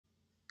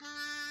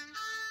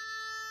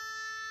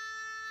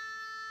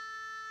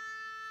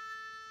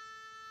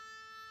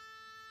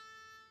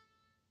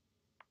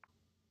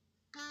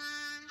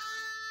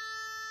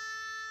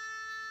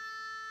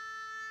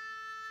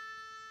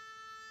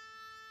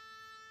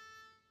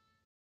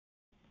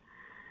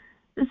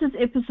This is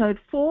episode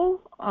 4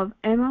 of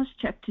Amos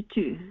chapter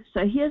 2.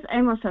 So here's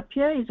Amos up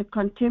here. He's a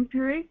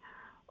contemporary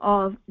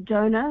of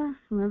Jonah,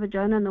 remember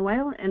Jonah and the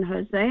whale, and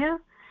Hosea,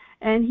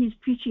 and he's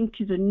preaching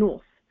to the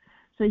north.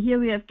 So here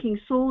we have King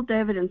Saul,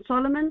 David, and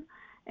Solomon,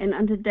 and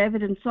under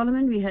David and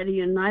Solomon we had a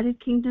united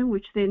kingdom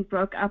which then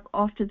broke up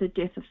after the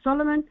death of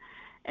Solomon,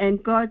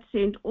 and God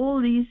sent all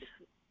these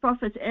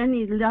prophets, and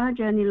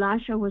Elijah and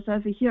Elisha was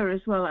over here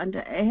as well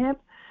under Ahab,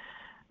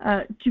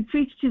 to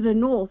preach to the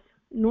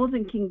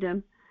northern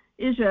kingdom,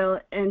 Israel,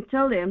 and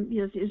tell them,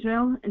 yes,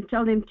 Israel, and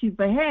tell them to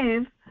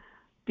behave,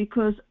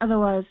 because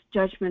otherwise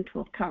judgment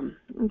will come.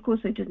 And of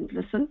course they didn't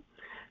listen.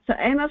 So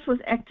Amos was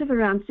active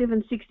around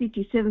 760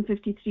 to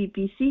 753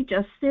 BC,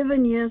 just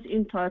 7 years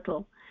in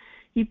total.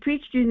 He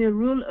preached during the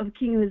rule of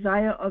King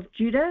Uzziah of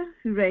Judah,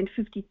 who reigned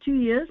 52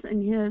 years,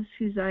 and here's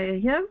Uzziah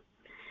here,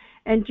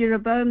 and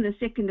Jeroboam the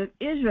second of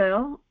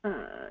Israel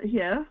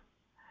here,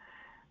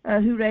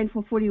 who reigned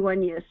for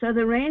 41 years. So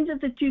the reigns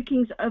of the two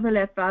kings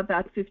overlapped by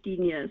about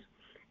 15 years.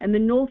 And the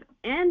north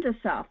and the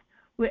south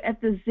were at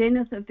the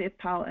zenith of their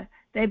power.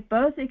 They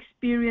both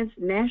experienced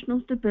national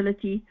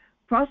stability,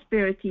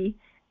 prosperity,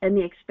 and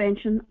the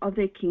expansion of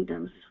their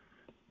kingdoms.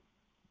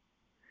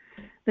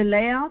 The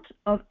layout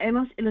of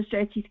Amos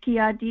illustrates his key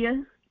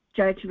idea: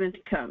 judgment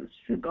comes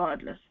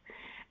regardless.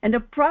 And a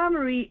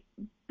primary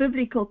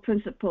biblical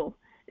principle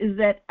is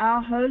that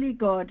our holy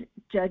God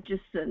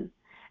judges sin.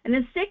 And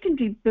a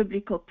secondary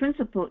biblical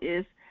principle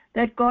is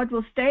that God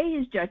will stay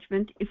his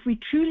judgment if we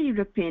truly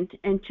repent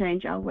and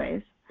change our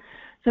ways.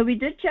 So we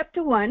did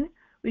chapter 1,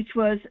 which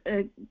was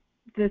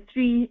the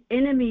three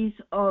enemies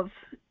of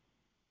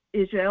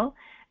Israel,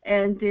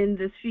 and then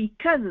the three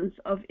cousins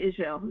of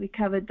Israel. We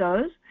covered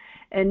those,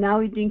 and now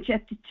we're doing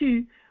chapter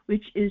 2,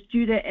 which is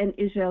Judah and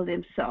Israel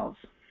themselves.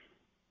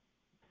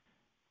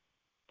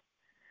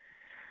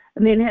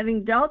 And then,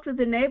 having dealt with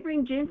the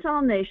neighboring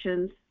Gentile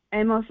nations,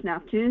 Amos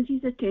now turns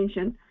his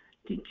attention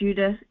to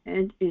Judah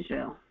and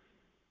Israel.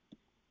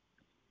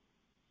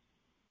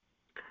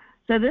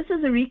 So this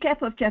is a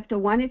recap of chapter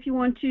 1 if you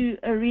want to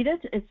read it.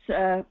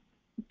 It's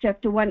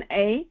chapter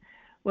 1a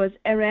was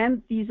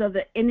Aram. These are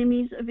the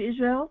enemies of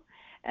Israel.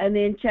 And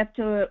then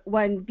chapter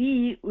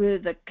 1b were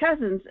the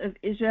cousins of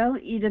Israel,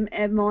 Edom,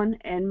 Ammon,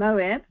 and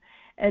Moab,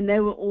 and they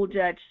were all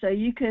judged. So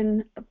you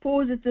can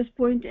pause at this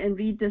point and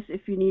read this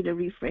if you need a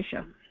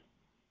refresher.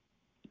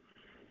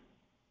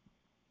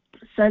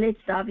 So let's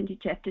dive into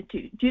chapter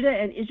 2. Judah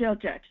and Israel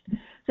judged.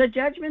 So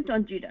judgment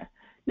on Judah.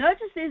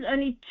 Notice there's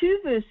only 2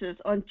 verses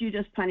on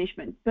Judah's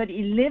punishment, but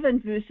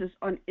 11 verses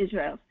on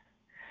Israel's.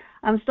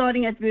 I'm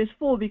starting at verse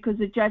 4 because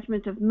the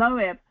judgment of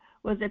Moab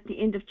was at the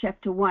end of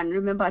chapter 1.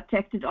 Remember, I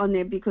tacked it on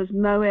there because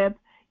Moab,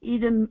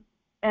 Edom,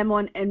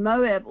 Ammon, and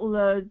Moab,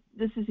 although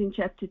this is in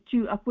chapter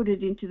 2, I put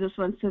it into this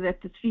one so that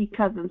the 3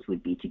 cousins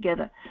would be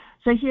together.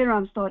 So here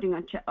I'm starting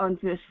on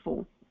verse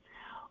 4.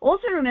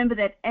 Also remember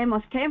that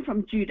Amos came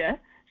from Judah,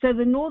 so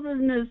the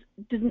northerners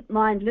didn't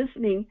mind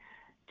listening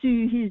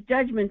to his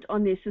judgment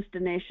on their sister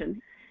nation.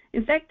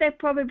 In fact, they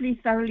probably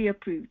thoroughly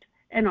approved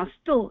and are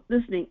still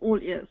listening all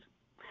ears.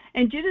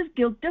 And Judah's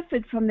guilt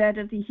differed from that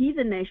of the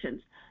heathen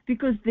nations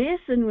because their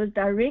sin was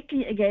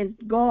directly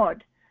against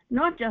God,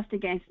 not just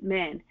against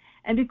man,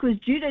 and because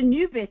Judah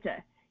knew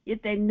better, yet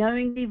they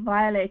knowingly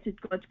violated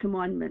God's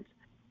commandments.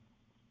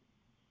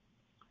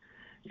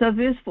 So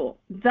verse 4,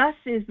 thus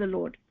says the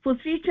Lord, for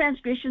 3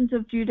 transgressions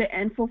of Judah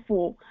and for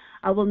 4,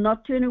 I will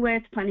not turn away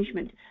its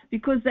punishment,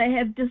 because they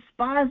have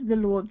despised the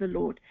law of the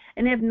Lord,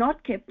 and have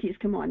not kept his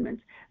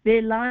commandments.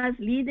 Their lies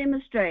lead them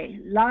astray,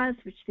 lies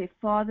which their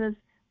fathers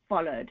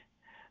followed,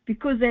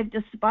 because they've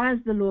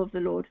despised the law of the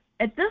Lord.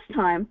 At this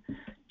time,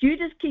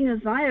 Judah's king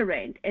Uzziah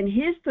reigned, and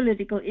his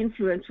political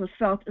influence was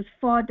felt as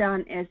far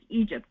down as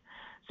Egypt.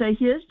 So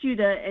here's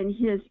Judah, and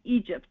here's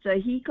Egypt. So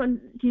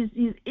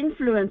his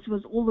influence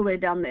was all the way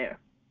down there.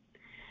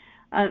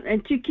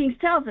 And 2 Kings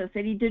tells us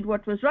that he did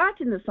what was right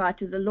in the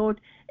sight of the Lord,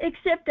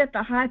 except that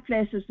the high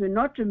places were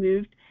not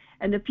removed,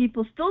 and the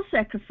people still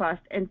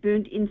sacrificed and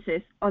burned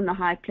incense on the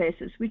high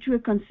places, which were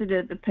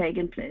considered the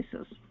pagan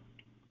places.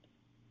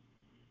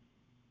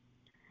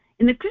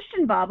 In the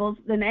Christian Bibles,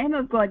 the name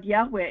of God,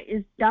 Yahweh,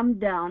 is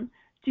dumbed down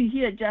to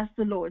here just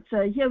the Lord.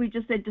 So here we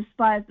just said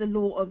despise the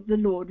law of the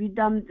Lord. We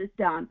dumbed it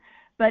down.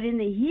 But in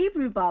the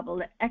Hebrew Bible,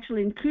 the actual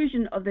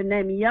inclusion of the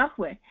name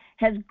Yahweh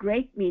has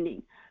great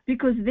meaning,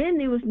 because then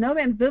there was no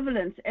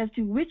ambivalence as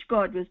to which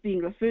God was being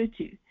referred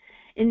to.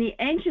 In the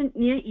ancient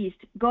Near East,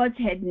 gods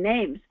had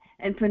names,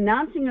 and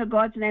pronouncing a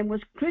god's name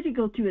was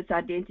critical to its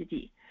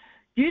identity.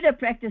 Judah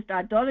practiced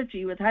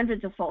idolatry with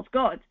hundreds of false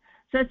gods,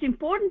 so it's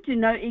important to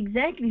know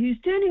exactly who's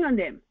turning on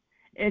them.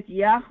 It's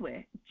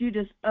Yahweh,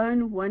 Judah's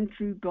own one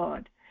true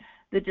God.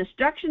 The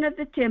destruction of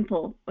the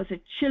temple was a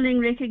chilling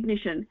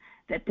recognition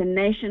that the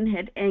nation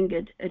had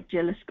angered a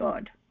jealous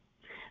God.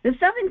 The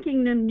southern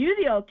kingdom knew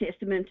the Old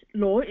Testament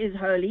law is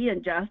holy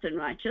and just and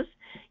righteous,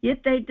 yet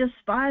they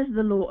despised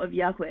the law of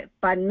Yahweh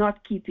by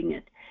not keeping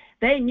it.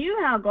 They knew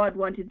how God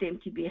wanted them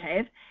to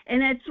behave,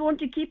 and had sworn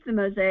to keep the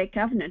Mosaic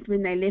covenant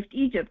when they left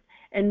Egypt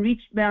and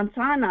reached Mount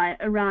Sinai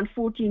around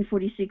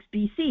 1446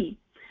 BC.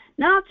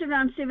 Now it's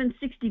around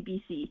 760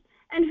 BC,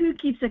 and who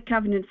keeps a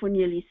covenant for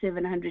nearly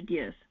 700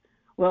 years?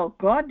 Well,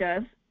 God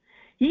does.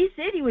 He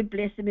said he would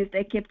bless them if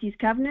they kept his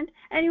covenant,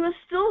 and he was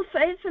still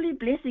faithfully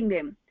blessing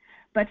them.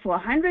 But for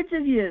hundreds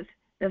of years,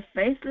 the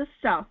faithless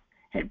South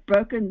had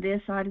broken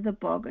their side of the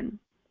bargain.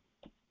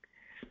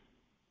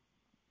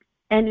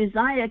 And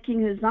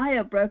King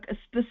Uzziah broke a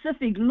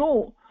specific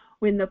law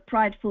when the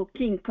prideful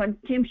king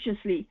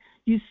contemptuously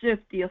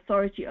usurped the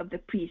authority of the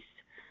priest.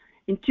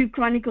 In 2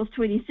 Chronicles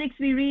 26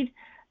 we read,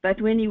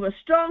 "But when he was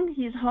strong,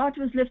 his heart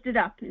was lifted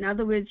up." In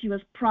other words, he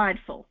was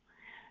prideful.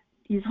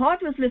 His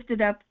heart was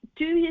lifted up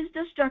to his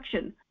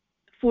destruction,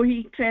 for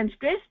he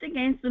transgressed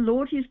against the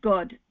Lord his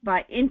God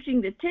by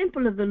entering the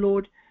temple of the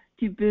Lord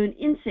to burn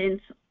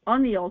incense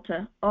on the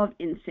altar of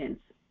incense.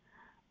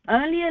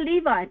 Only a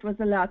Levite was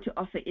allowed to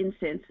offer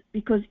incense,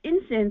 because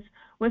incense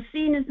was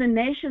seen as the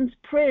nation's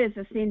prayers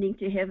ascending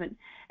to heaven,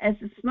 as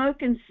the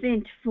smoke and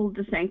scent filled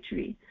the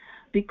sanctuary.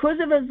 Because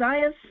of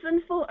Uzziah's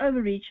sinful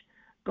overreach,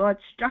 God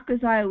struck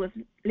Uzziah with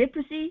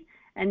leprosy,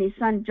 and his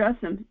son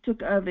Jotham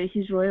took over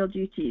his royal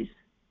duties.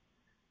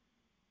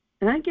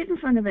 Don't get in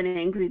front of an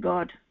angry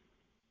God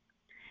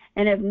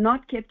and have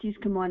not kept his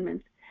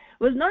commandments.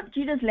 It was not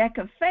Judah's lack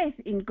of faith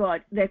in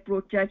God that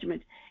brought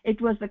judgment.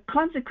 It was the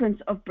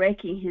consequence of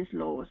breaking his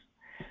laws.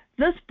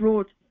 This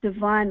brought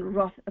divine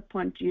wrath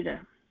upon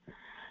Judah.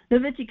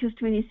 Leviticus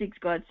 26,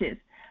 God says,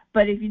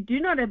 "But if you do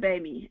not obey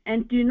me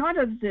and do not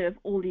observe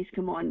all these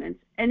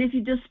commandments, and if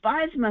you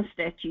despise my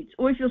statutes,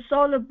 or if your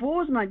soul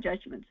abhors my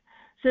judgments,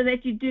 so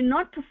that you do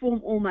not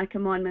perform all my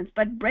commandments,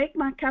 but break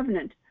my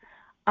covenant,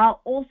 I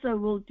also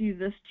will do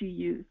this to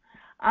you.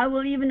 I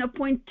will even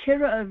appoint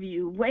terror over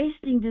you,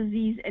 wasting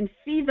disease and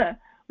fever,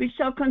 which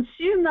shall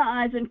consume the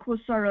eyes and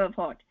cause sorrow of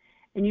heart.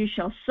 And you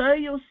shall sow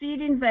your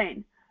seed in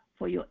vain,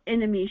 for your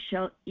enemies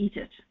shall eat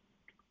it."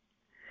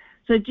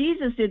 So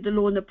Jesus said, the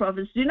law and the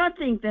prophets, "Do not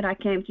think that I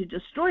came to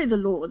destroy the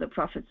law or the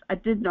prophets. I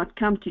did not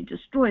come to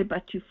destroy,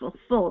 but to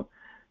fulfill."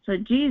 So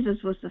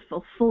Jesus was the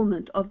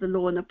fulfillment of the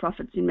law and the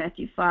prophets in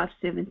Matthew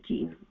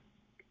 5:17.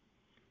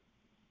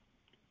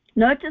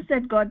 Notice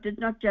that God did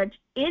not judge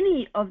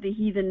any of the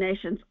heathen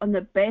nations on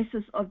the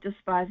basis of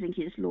despising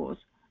his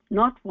laws.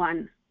 Not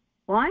one.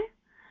 Why?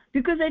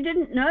 Because they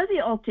didn't know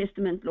the Old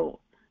Testament law.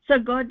 So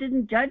God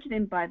didn't judge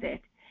them by that.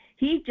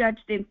 He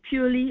judged them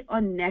purely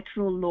on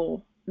natural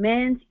law,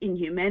 man's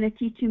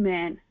inhumanity to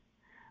man.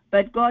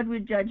 But God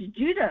would judge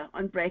Judah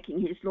on breaking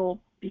his law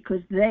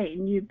because they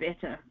knew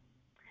better.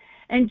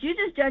 And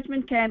Judah's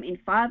judgment came in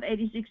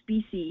 586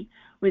 BC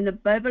when the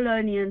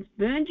Babylonians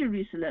burned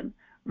Jerusalem,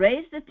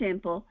 razed the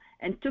temple,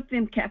 and took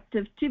them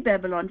captive to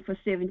Babylon for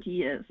 70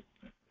 years.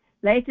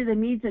 Later, the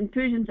Medes and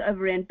Persians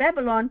overran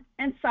Babylon,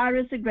 and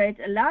Cyrus the Great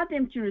allowed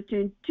them to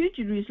return to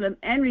Jerusalem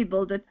and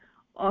rebuild it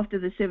after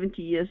the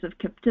 70 years of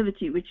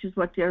captivity, which is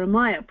what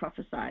Jeremiah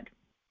prophesied.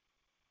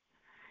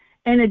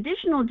 An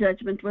additional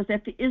judgment was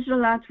that the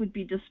Israelites would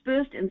be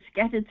dispersed and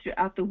scattered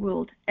throughout the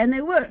world, and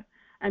they were,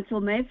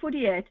 until May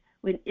 48,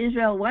 when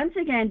Israel once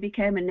again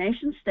became a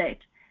nation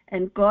state,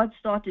 and God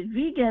started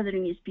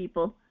regathering his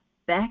people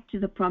back to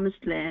the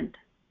promised land.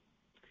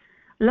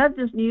 I love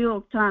this New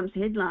York Times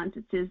headline.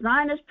 It says,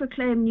 "Zionists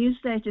proclaim new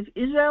state of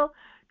Israel.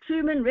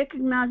 Truman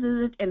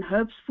recognizes it and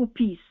hopes for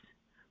peace."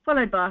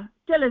 Followed by,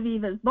 "Tel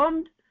Aviv is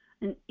bombed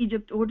and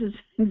Egypt orders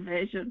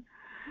invasion."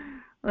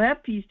 Well,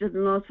 that peace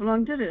didn't last for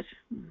long, did it?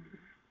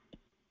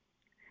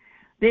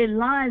 Their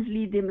lies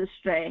lead them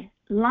astray,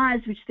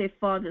 lies which their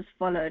fathers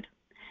followed.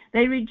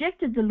 They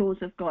rejected the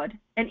laws of God,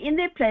 and in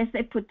their place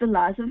they put the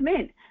lies of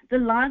men, the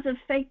lies of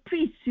fake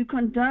priests who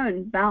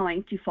condone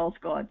bowing to false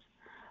gods.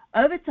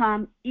 Over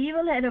time,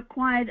 evil had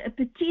acquired a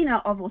patina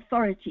of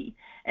authority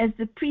as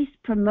the priests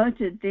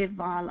promoted their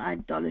vile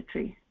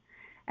idolatry.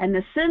 And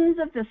the sins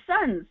of the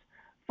sons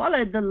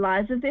followed the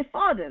lies of their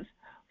fathers.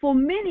 For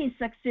many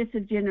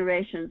successive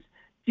generations,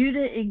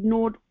 Judah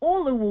ignored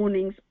all the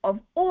warnings of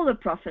all the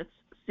prophets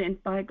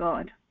sent by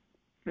God.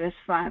 Verse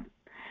 5.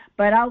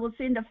 "But I will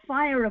send a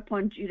fire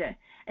upon Judah,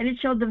 and it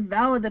shall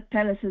devour the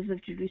palaces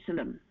of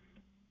Jerusalem."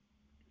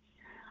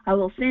 I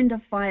will send a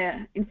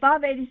fire. In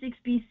 586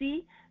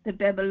 BC, the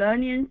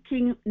Babylonian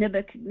king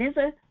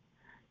Nebuchadnezzar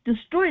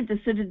destroyed the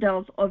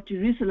citadels of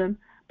Jerusalem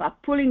by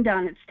pulling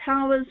down its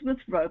towers with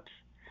ropes.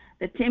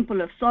 The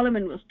temple of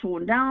Solomon was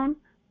torn down,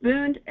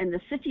 burned, and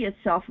the city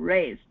itself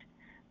razed.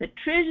 The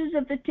treasures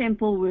of the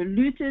temple were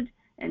looted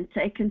and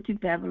taken to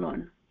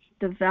Babylon.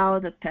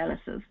 Devour the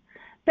palaces.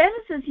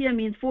 Palaces here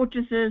means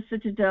fortresses,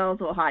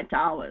 citadels, or high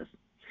towers.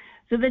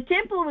 So the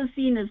temple was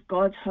seen as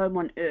God's home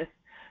on earth.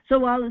 So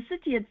while the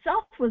city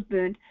itself was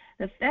burned,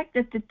 the fact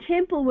that the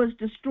temple was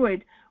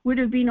destroyed would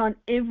have been on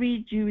every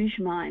Jewish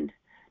mind.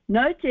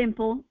 No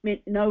temple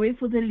meant nowhere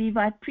for the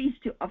Levite priests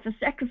to offer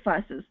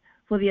sacrifices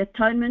for the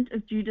atonement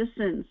of Judah's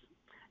sins.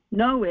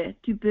 Nowhere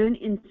to burn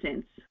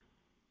incense.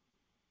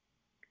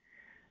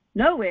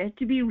 Nowhere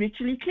to be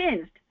ritually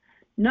cleansed.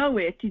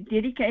 Nowhere to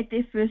dedicate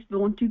their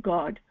firstborn to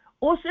God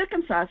or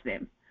circumcise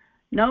them.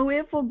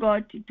 Nowhere for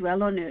God to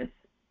dwell on earth.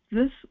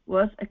 This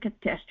was a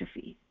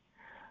catastrophe.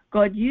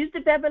 God used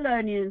the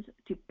Babylonians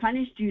to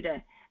punish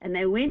Judah and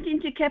they went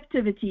into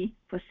captivity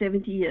for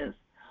 70 years.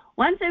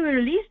 Once they were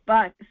released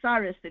by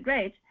Cyrus the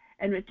Great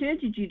and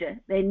returned to Judah,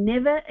 they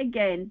never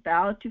again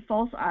bowed to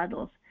false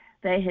idols.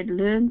 They had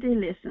learned their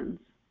lessons.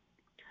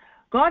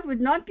 God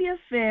would not be a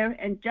fair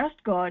and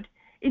just God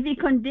if he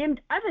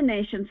condemned other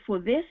nations for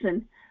their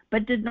sin,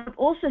 but did not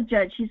also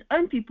judge his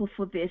own people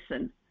for their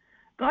sin.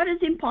 God is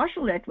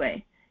impartial that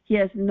way. He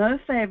has no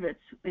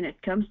favorites when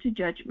it comes to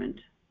judgment.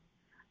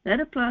 That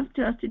applies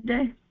to us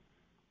today.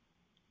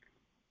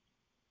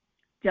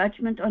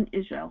 Judgment on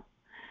Israel.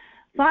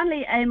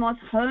 Finally, Amos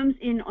homes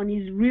in on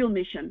his real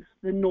mission,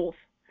 the north.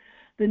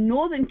 The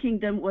northern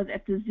kingdom was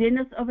at the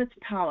zenith of its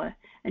power,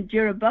 and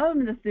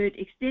Jeroboam III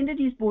extended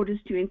his borders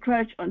to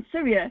encroach on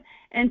Syria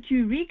and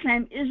to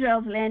reclaim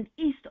Israel's land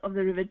east of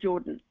the river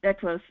Jordan.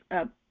 That was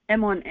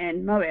Ammon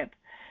and Moab.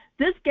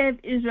 This gave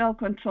Israel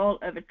control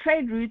over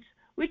trade routes,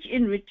 which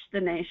enriched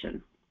the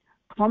nation.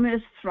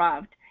 Commerce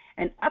thrived,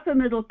 an upper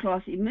middle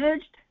class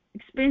emerged,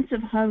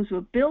 expensive homes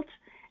were built,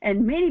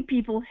 and many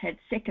people had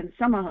second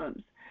summer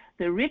homes.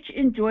 The rich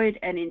enjoyed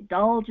an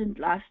indulgent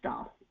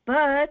lifestyle,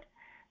 but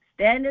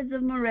standards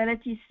of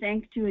morality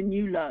sank to a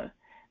new low.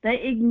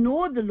 They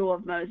ignored the law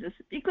of Moses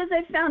because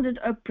they found it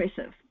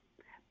oppressive.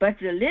 But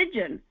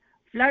religion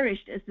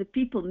flourished as the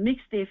people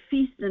mixed their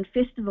feasts and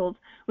festivals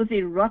with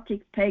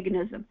erotic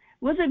paganism.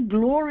 It was a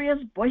glorious,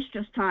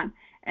 boisterous time,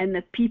 and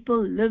the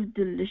people lived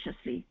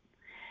deliciously.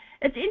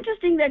 It's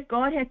interesting that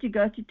God had to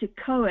go to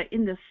Tekoa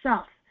in the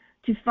south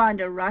to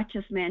find a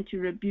righteous man to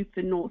rebuke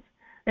the north.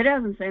 That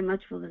doesn't say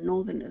much for the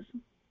northerners.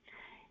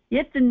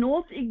 Yet the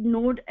north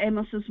ignored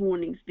Amos's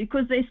warnings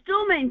because they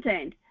still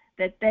maintained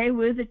that they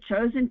were the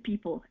chosen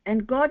people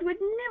and God would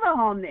never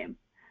harm them.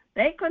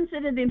 They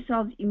considered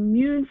themselves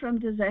immune from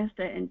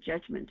disaster and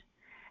judgment.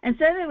 And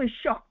so they were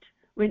shocked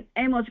when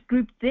Amos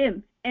grouped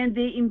them and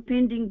their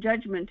impending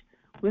judgment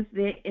with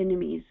their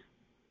enemies.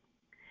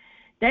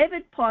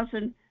 David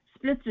Pawson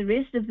splits the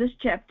rest of this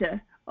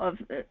chapter of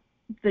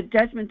the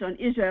judgment on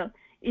Israel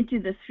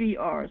into the 3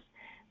 R's.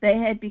 They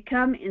had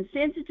become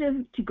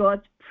insensitive to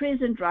God's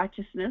present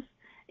righteousness,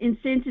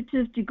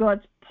 insensitive to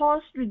God's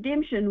past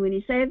redemption when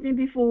he saved them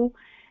before,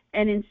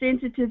 and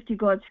insensitive to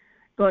God's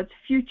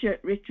future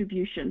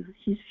retribution,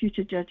 his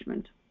future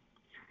judgment.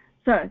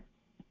 So,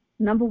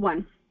 number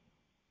 1,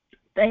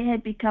 they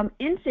had become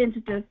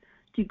insensitive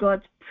to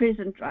God's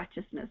present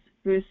righteousness.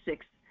 Verse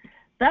 6,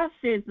 thus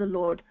says the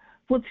Lord,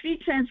 for 3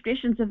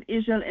 transgressions of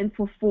Israel and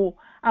for 4,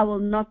 I will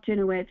not turn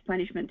away its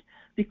punishment,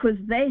 because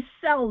they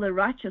sell the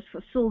righteous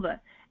for silver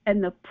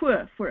and the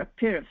poor for a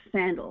pair of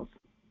sandals.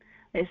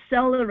 They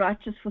sell the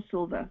righteous for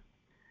silver.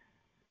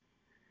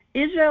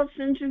 Israel's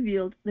sins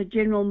revealed the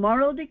general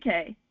moral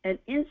decay and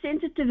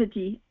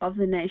insensitivity of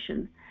the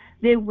nation.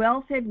 Their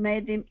wealth had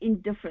made them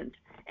indifferent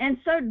and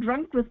so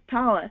drunk with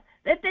power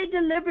that they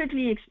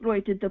deliberately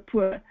exploited the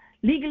poor,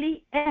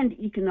 legally and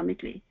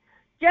economically.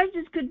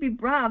 Judges could be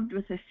bribed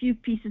with a few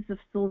pieces of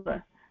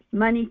silver.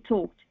 Money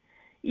talked.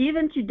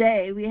 Even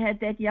today, we had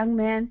that young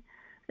man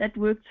that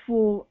worked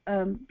for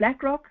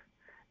BlackRock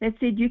that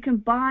said you can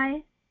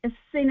buy a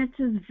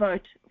senator's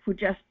vote for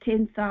just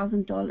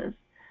 $10,000.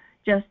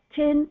 Just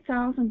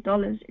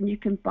 $10,000 and you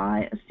can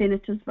buy a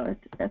senator's vote.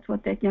 That's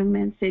what that young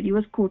man said. He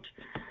was caught,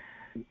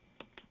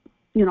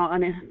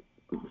 on a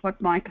hot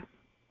mic.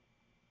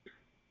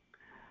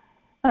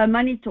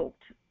 Money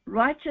talked.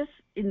 Righteous,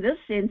 in this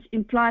sense,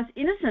 implies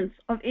innocence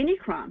of any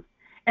crime.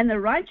 And the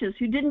righteous,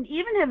 who didn't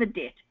even have a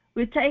debt,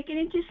 were taken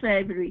into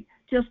slavery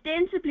to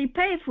ostensibly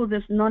pay for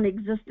this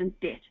non-existent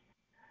debt.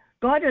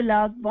 God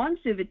allowed bond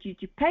servitude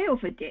to pay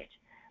off a debt,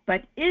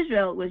 but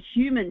Israel was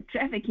human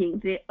trafficking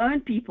their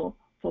own people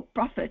for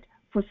profit,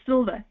 for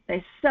silver.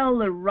 They sell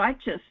the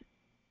righteous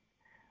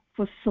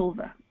for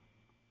silver.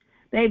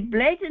 They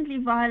blatantly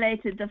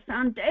violated the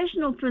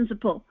foundational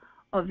principle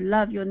of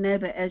love your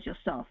neighbor as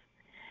yourself.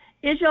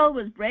 Israel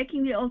was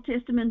breaking the Old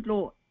Testament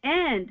law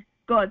and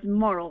God's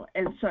moral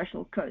and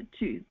social code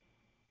too.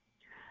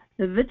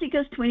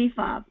 Leviticus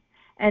 25,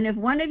 and if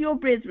one of your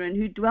brethren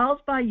who dwells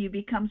by you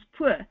becomes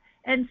poor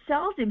and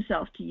sells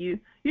himself to you,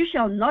 you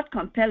shall not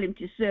compel him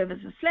to serve as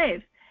a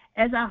slave.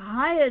 As a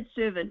hired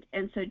servant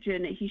and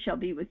sojourner he shall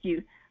be with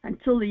you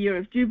until the year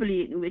of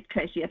Jubilee, in which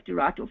case you have to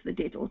write off the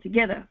debt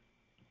altogether.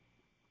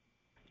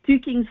 2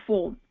 Kings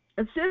 4.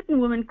 A certain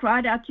woman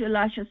cried out to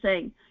Elisha,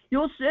 saying,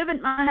 your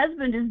servant, my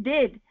husband, is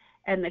dead,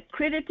 and the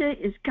creditor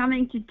is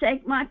coming to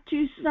take my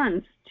 2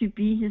 sons to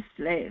be his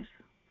slaves.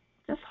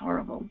 Just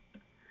horrible.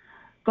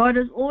 God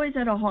has always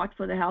had a heart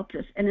for the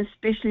helpless, and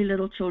especially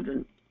little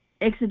children.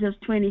 Exodus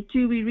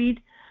 22 we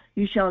read,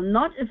 you shall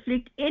not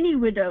afflict any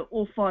widow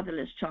or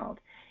fatherless child.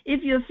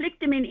 If you afflict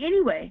them in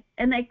any way,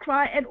 and they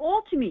cry at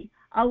all to me,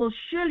 I will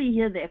surely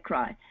hear their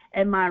cry,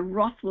 and my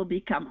wrath will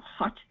become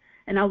hot,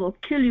 and I will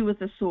kill you with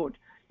the sword.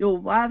 Your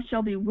wives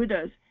shall be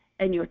widows,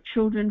 and your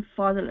children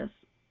fatherless.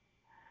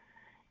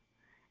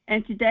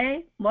 And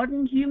today,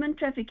 modern human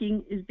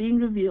trafficking is being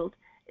revealed,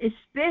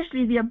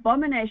 especially the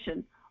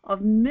abomination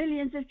of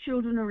millions of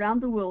children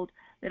around the world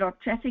that are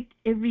trafficked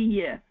every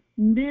year.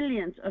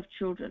 Millions of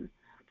children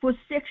for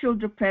sexual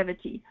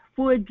depravity,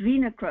 for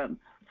adrenochrome,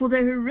 for the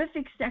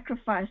horrific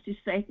sacrifice to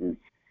Satan,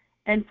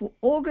 and for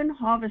organ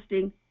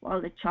harvesting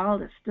while the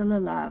child is still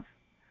alive.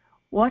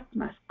 What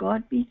must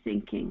God be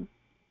thinking?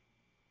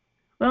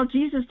 Well,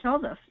 Jesus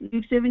tells us,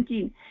 Luke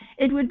 17,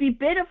 it would be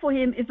better for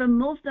him if a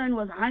millstone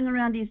was hung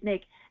around his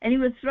neck and he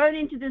was thrown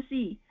into the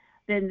sea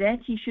than that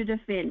he should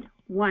offend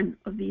one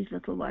of these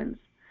little ones.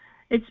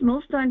 It's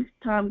millstone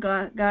time,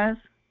 guys.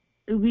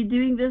 We're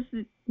doing this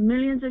with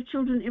millions of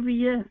children every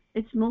year.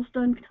 It's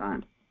millstone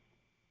time.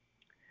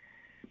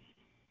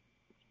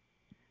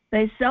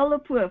 They sell the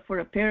poor for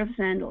a pair of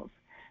sandals.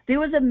 There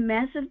was a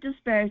massive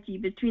disparity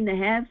between the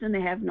haves and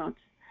the have-nots.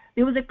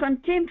 There was a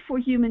contempt for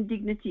human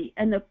dignity,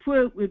 and the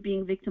poor were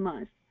being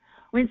victimized.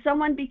 When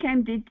someone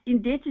became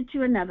indebted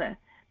to another,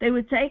 they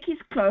would take his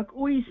cloak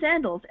or his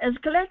sandals as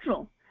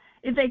collateral.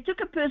 If they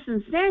took a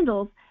person's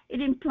sandals, it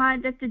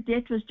implied that the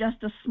debt was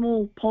just a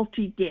small,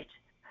 paltry debt.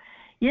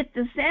 Yet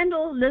the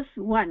sandal-less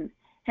one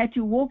had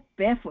to walk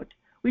barefoot,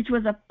 which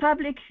was a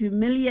public,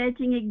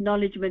 humiliating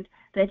acknowledgement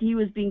that he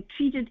was being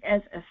treated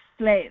as a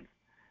slave,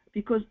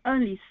 because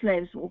only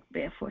slaves walk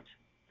barefoot.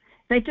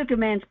 They took a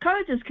man's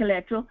coat as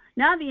collateral.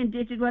 Now the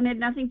indebted one had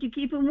nothing to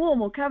keep him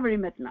warm or cover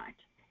him at night.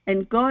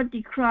 And God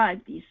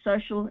decried these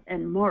social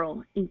and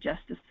moral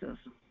injustices.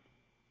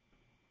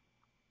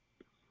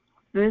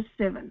 Verse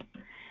 7.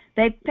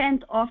 They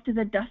pant after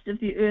the dust of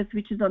the earth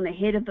which is on the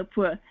head of the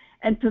poor,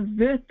 and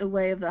pervert the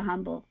way of the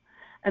humble.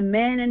 A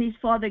man and his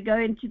father go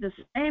into the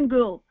same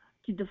girl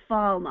to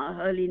defile my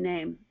holy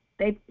name.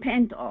 They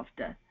pant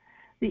after.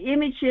 The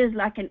image here is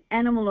like an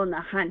animal on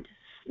the hunt,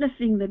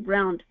 sniffing the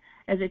ground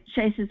as it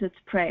chases its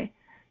prey.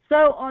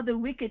 So are the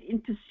wicked in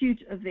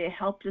pursuit of their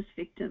helpless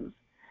victims.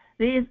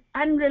 There is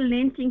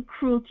unrelenting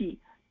cruelty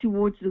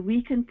towards the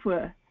weak and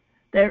poor.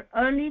 They are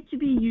only to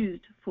be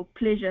used for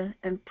pleasure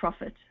and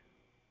profit.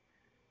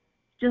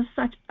 Just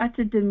such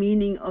utter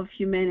demeaning of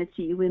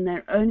humanity when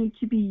they're only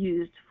to be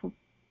used for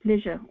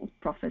pleasure or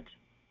profit.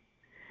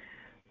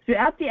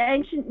 Throughout the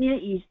ancient Near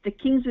East, the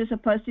kings were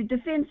supposed to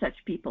defend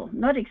such people,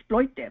 not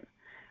exploit them.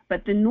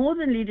 But the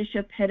northern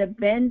leadership had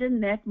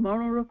abandoned that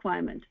moral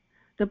requirement.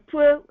 The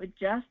poor were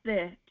just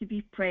there to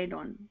be preyed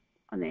on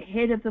the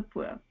head of the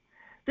poor.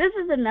 This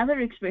is another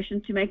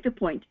expression to make the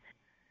point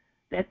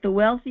that the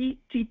wealthy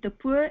treat the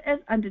poor as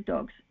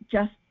underdogs,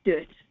 just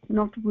dirt,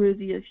 not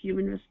worthy of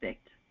human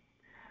respect.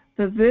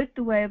 Pervert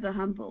the way of the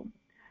humble.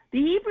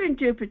 The Hebrew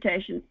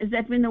interpretation is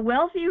that when the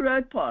wealthy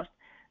rode past,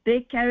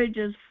 their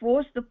carriages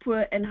forced the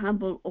poor and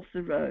humble off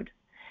the road.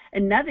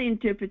 Another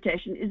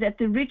interpretation is that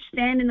the rich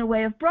stand in the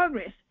way of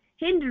progress,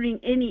 hindering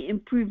any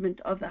improvement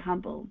of the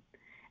humble.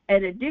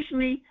 And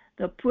additionally,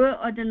 the poor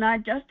are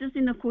denied justice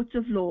in the courts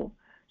of law.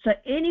 So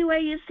any way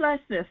you slice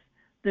this,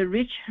 the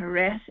rich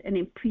harass and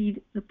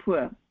impede the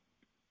poor.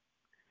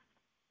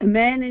 A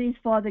man and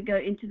his father go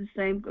into the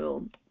same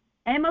girl.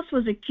 Amos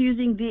was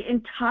accusing the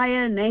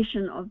entire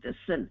nation of this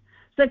sin.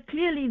 So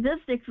clearly this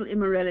sexual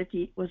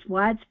immorality was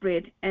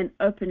widespread and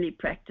openly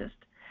practiced.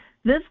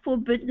 This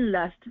forbidden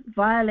lust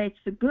violates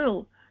the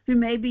girl, who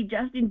may be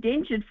just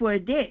indentured for a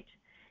debt,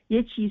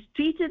 yet she's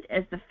treated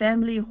as the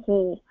family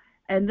whore,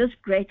 and this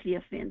greatly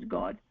offends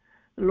God.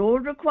 The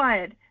Lord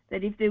required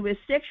that if there were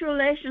sexual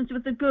relations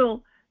with the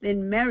girl,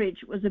 then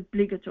marriage was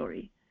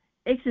obligatory.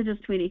 Exodus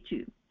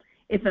 22.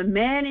 If a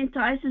man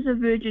entices a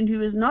virgin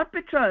who is not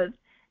betrothed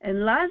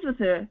and lies with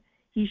her,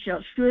 he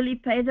shall surely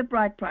pay the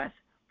bride price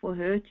for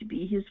her to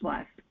be his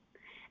wife.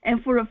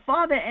 And for a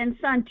father and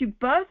son to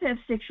both have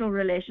sexual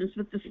relations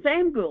with the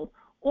same girl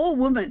or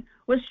woman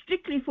was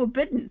strictly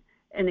forbidden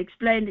and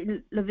explained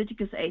in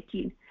Leviticus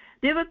 18.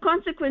 There were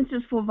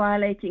consequences for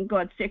violating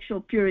God's sexual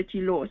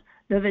purity laws,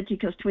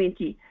 Leviticus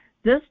 20.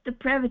 This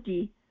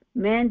depravity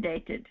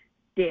mandated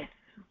death.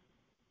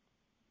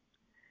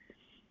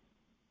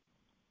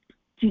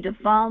 To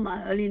defile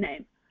my holy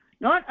name.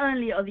 Not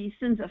only are these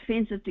sins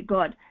offensive to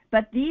God,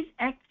 but these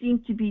acts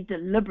seem to be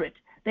deliberate.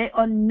 They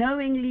are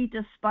knowingly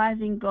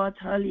despising God's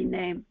holy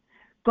name.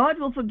 God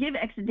will forgive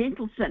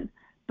accidental sin,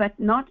 but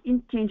not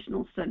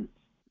intentional sin.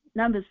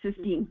 Numbers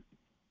 15.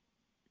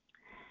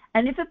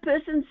 And if a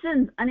person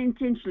sins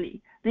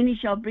unintentionally, then he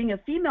shall bring a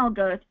female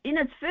goat in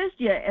its first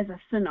year as a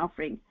sin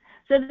offering,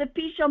 so that the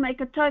priest shall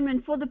make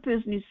atonement for the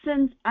person who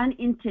sins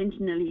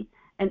unintentionally,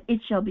 and it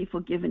shall be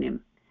forgiven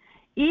him.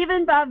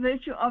 Even by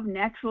virtue of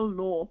natural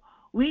law,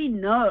 we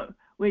know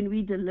when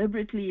we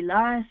deliberately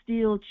lie,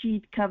 steal,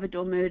 cheat, covet,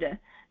 or murder.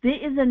 There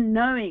is a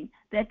knowing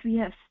that we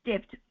have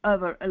stepped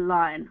over a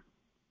line.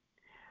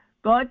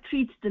 God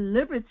treats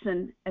deliberate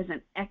sin as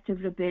an act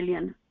of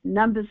rebellion,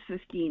 Numbers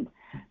 15.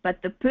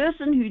 But the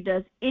person who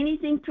does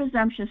anything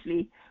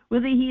presumptuously,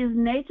 whether he is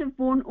native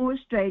born or a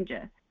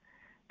stranger,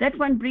 that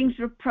one brings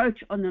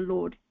reproach on the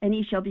Lord, and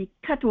he shall be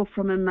cut off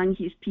from among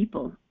his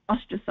people,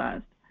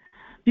 ostracized.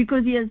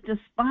 Because he has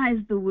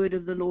despised the word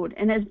of the Lord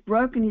and has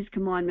broken his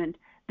commandment,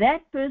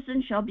 that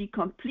person shall be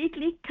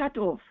completely cut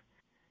off.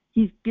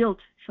 His guilt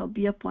shall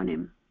be upon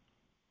him.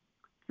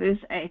 Verse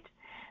 8.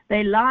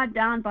 They lie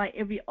down by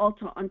every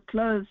altar on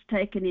clothes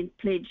taken in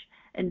pledge,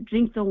 and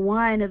drink the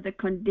wine of the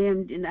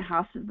condemned in the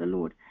house of the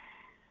Lord.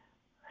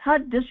 How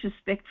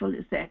disrespectful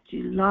is that?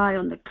 You lie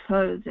on the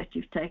clothes that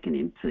you've taken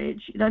in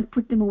pledge. You don't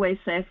put them away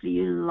safely,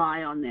 you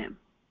lie on them.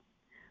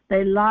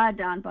 They lie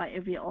down by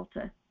every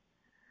altar.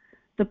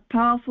 The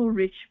powerful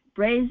rich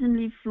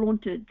brazenly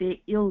flaunted their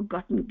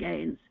ill-gotten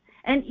gains,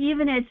 and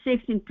even had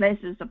sex in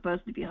places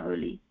supposed to be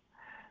holy.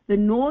 The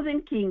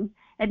northern king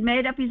had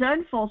made up his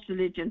own false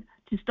religion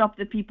to stop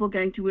the people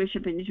going to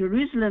worship in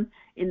Jerusalem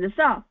in the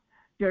south.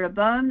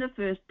 Jeroboam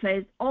I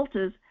placed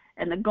altars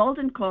and the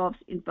golden calves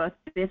in both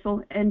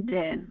Bethel and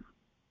Dan.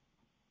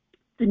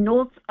 The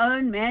north's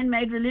own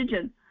man-made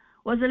religion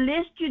was a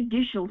less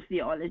judicial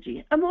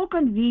theology, a more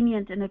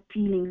convenient and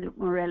appealing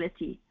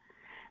morality.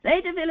 They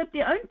developed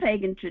their own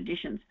pagan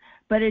traditions,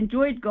 but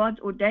enjoyed God's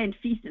ordained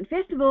feasts and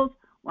festivals,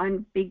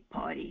 one big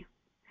party.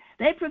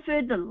 They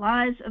preferred the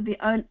lies of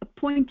their own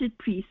appointed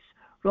priests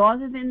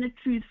rather than the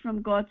truth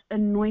from God's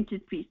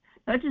anointed priests.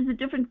 Notice the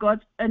difference,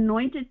 God's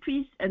anointed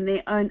priests and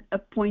their own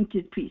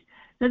appointed priests.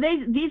 So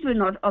these were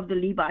not of the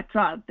Levi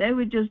tribe. They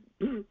were just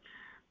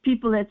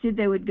people that said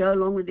they would go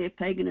along with their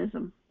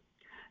paganism.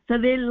 So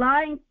their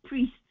lying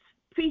priests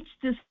preached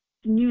this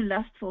new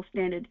lustful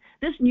standard,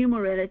 this new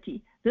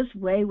morality, this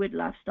wayward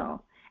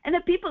lifestyle. And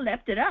the people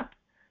lapped it up.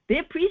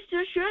 Their priests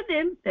assured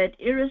them that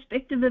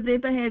irrespective of their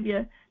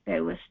behavior,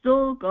 they were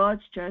still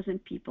God's chosen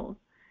people.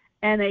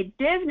 And they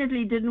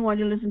definitely didn't want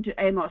to listen to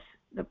Amos,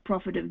 the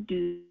prophet of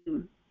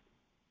doom.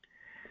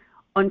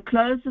 On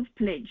clothes of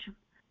pledge.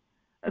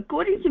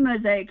 According to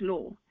Mosaic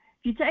law,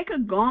 if you take a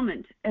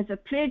garment as a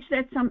pledge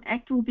that some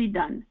act will be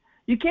done,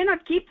 you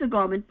cannot keep the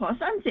garment past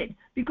sunset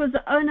because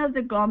the owner of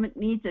the garment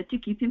needs it to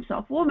keep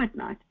himself warm at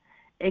night.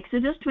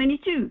 Exodus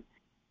 22.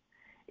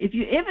 If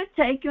you ever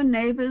take your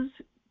neighbor's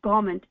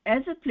garment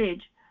as a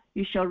pledge,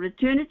 you shall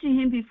return it to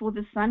him before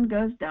the sun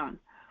goes down.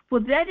 For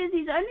that is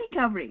his only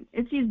covering.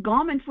 It's his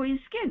garment for his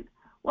skin.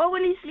 What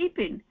will he sleep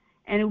in?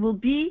 And it will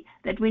be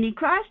that when he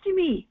cries to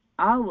me,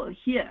 I will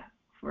hear,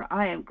 for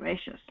I am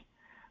gracious.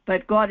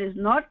 But God is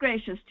not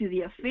gracious to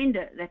the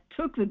offender that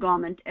took the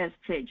garment as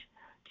pledge.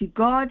 To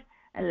God,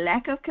 a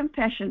lack of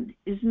compassion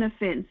is an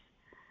offense.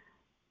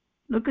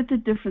 Look at the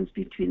difference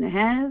between the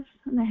haves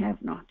and the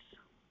have-nots.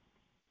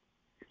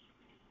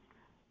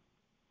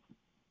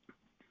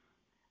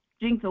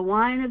 Drink the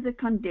wine of the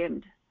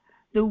condemned.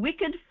 The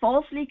wicked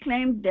falsely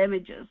claimed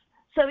damages.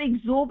 So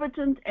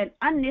exorbitant and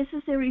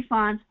unnecessary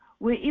fines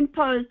were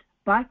imposed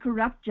by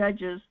corrupt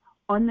judges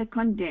on the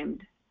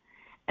condemned.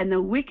 And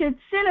the wicked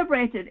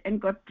celebrated and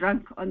got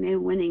drunk on their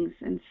winnings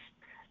and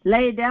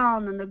lay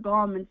down on the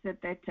garments that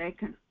they'd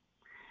taken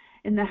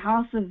in the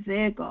house of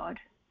their God.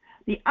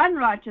 The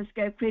unrighteous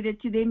gave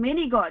credit to their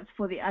many gods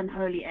for their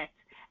unholy acts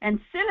and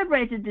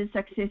celebrated their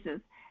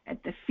successes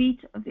at the feet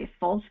of their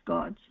false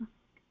gods.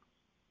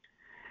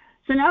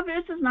 So now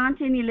verses 9,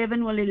 10,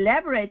 11 will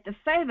elaborate the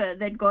favor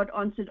that God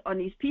answered on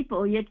his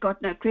people, yet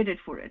got no credit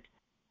for it.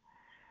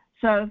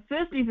 So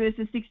firstly,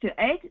 verses 6 to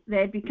 8, they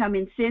had become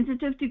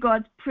insensitive to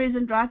God's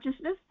present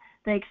righteousness.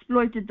 They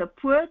exploited the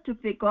poor,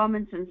 took their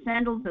garments and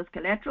sandals as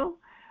collateral.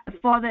 The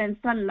father and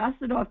son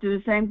lusted after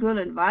the same girl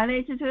and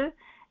violated her,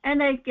 and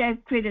they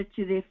gave credit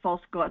to their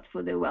false gods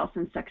for their wealth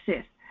and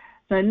success.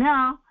 So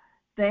now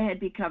they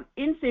had become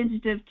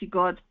insensitive to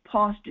God's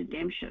past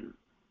redemption.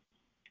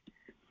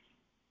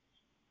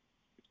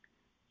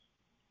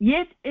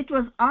 Yet it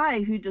was I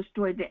who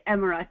destroyed the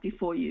Amorite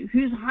before you,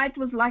 whose height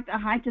was like the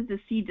height of the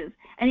cedars,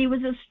 and he was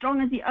as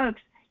strong as the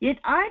oaks. Yet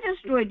I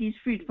destroyed his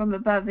fruit from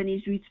above and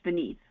his roots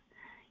beneath.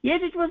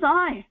 Yet it was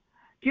I.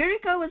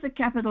 Jericho was the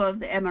capital of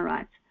the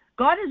Amorites.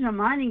 God is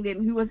reminding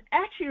them who was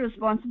actually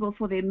responsible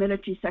for their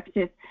military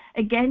success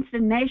against a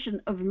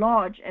nation of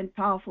large and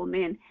powerful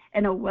men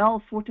and a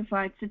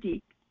well-fortified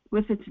city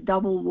with its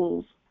double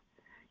walls.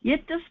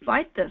 Yet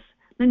despite this,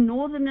 the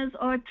northerners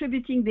are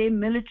attributing their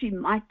military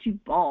might to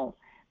Baal.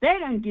 They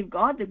don't give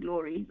God the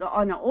glory, the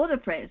honor, or the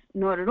praise,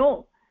 not at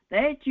all.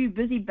 They're too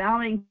busy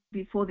bowing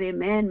before their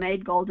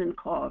man-made golden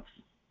calves.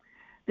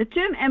 The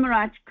term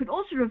Amorite could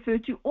also refer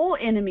to all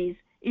enemies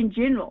in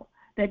general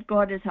that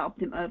God has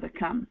helped them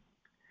overcome.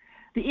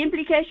 The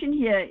implication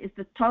here is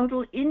the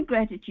total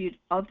ingratitude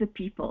of the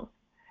people.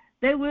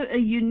 They were a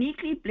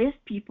uniquely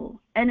blessed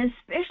people and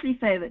especially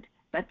favored,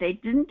 but they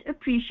didn't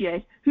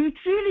appreciate who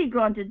truly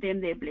granted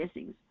them their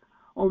blessings.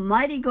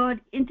 Almighty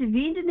God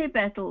intervened in their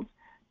battles,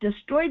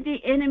 destroyed their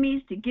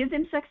enemies to give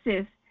them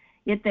success,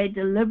 yet they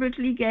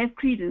deliberately gave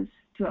credence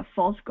to a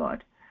false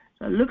god.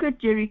 So look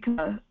at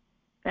Jericho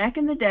back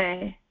in the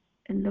day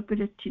and look at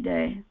it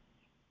today.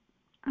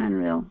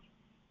 Unreal.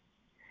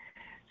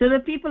 So the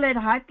people had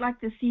height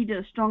like the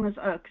cedar, strong as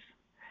oaks.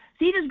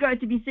 Cedars grow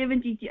to be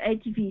 70 to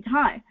 80 feet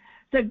high.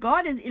 So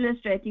God is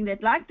illustrating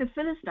that like the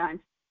Philistines,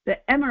 the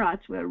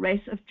Amorites were a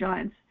race of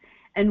giants,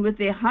 and with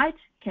their height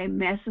came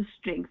massive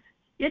strength.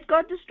 Yet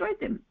God destroyed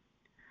them.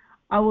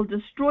 I will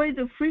destroy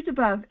the fruit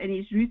above and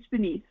his roots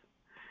beneath.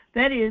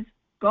 That is,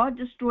 God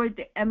destroyed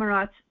the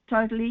Amorites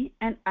totally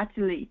and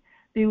utterly.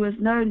 There was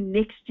no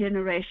next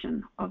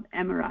generation of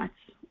Amorites.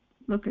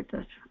 Look at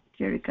this,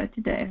 Jericho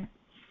today.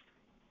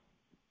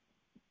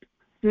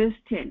 Verse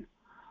 10.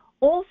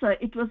 Also,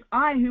 it was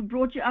I who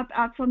brought you up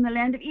out from the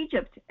land of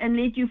Egypt and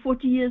led you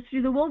 40 years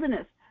through the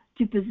wilderness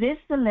to possess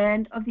the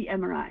land of the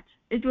Amorites.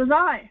 It was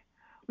I.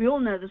 We all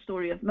know the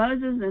story of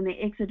Moses and the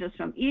exodus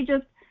from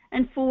Egypt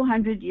and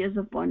 400 years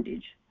of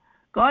bondage.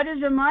 God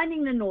is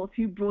reminding the north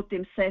who brought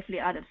them safely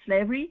out of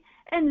slavery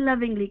and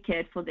lovingly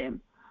cared for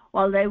them.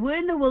 While they were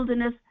in the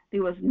wilderness,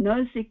 there was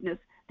no sickness.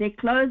 Their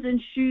clothes and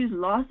shoes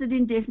lasted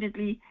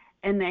indefinitely,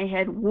 and they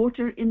had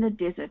water in the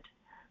desert.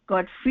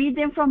 God freed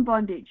them from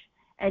bondage,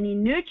 and he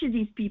nurtured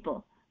his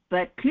people,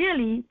 but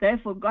clearly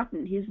they've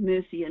forgotten his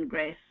mercy and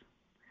grace.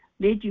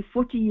 Led you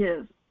 40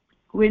 years.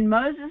 When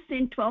Moses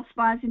sent 12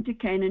 spies into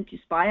Canaan to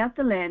spy out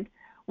the land,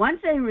 once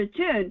they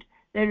returned,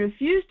 they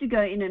refused to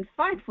go in and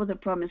fight for the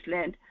promised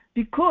land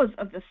because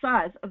of the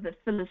size of the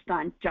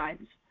Philistine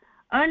giants.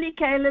 Only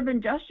Caleb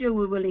and Joshua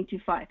were willing to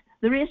fight.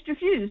 The rest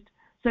refused,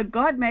 so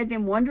God made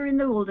them wander in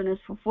the wilderness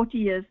for 40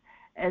 years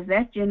as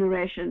that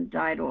generation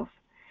died off.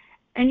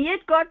 And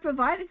yet God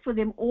provided for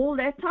them all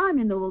that time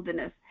in the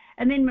wilderness,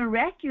 and then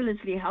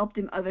miraculously helped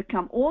them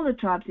overcome all the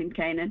tribes in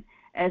Canaan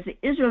as the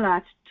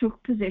Israelites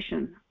took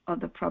possession of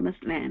the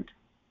promised land.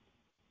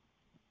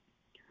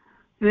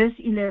 Verse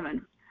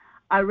 11,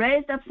 I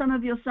raised up some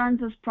of your sons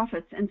as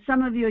prophets and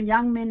some of your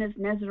young men as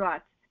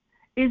Nazirites.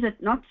 Is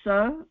it not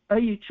so, O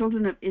you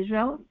children of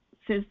Israel,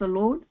 says the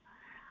Lord?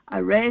 I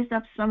raised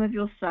up some of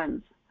your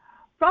sons.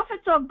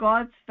 Prophets are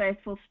God's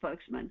faithful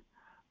spokesmen.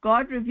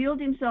 God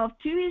revealed himself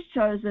to his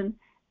chosen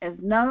as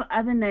no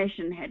other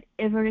nation had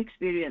ever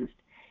experienced.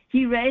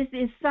 He raised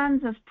their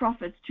sons as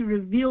prophets to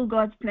reveal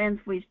God's plans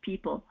for his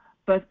people,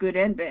 both good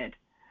and bad.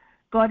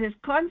 God is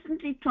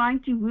constantly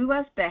trying to woo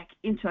us back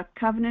into a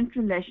covenant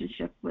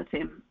relationship with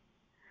him.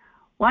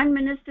 One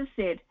minister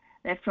said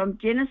that from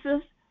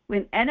Genesis,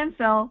 when Adam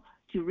fell,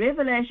 to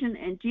Revelation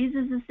and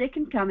Jesus'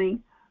 second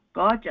coming,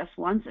 God just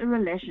wants a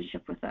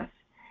relationship with us.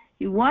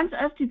 He wants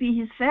us to be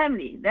his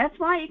family. That's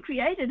why he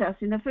created us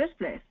in the first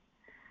place.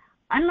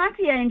 Unlike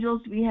the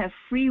angels, we have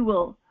free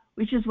will,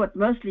 which is what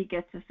mostly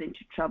gets us into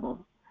trouble.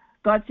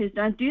 God says,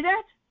 don't do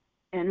that,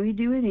 and we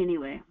do it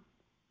anyway.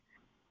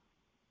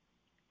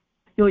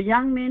 Your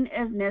young men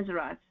as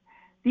Nazirites.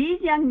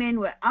 These young men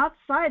were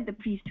outside the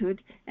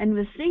priesthood and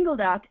were singled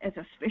out as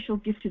a special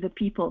gift to the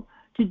people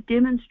to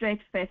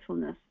demonstrate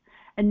faithfulness.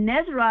 A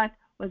Nazirite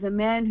was a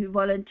man who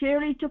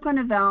voluntarily took on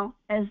a vow,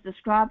 as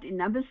described in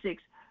number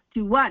 6,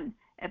 to 1,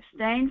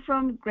 abstain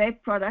from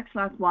grape products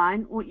like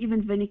wine or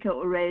even vinegar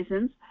or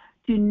raisins,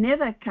 to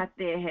never cut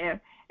their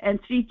hair, and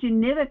 3, to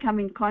never come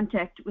in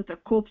contact with a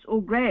corpse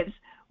or graves,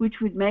 which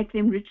would make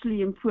them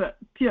ritually impure.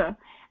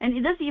 And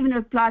it does even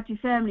apply to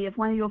family. If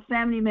one of your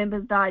family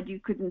members died, you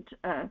couldn't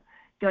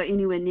go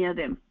anywhere near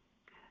them.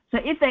 So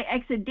if they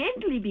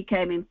accidentally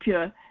became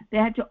impure, they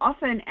had to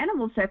offer an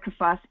animal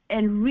sacrifice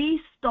and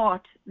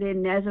restart their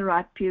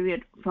Nazirite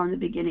period from the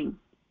beginning.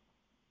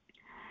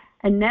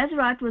 A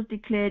Nazirite was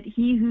declared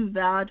he who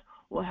vowed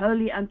or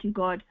holy unto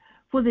God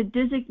for the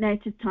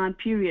designated time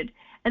period,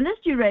 and this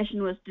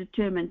duration was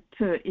determined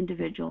per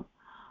individual.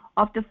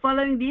 After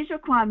following these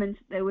requirements,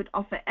 they would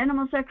offer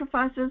animal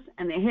sacrifices,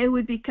 and their hair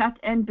would be cut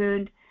and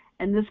burned,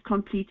 and this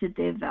completed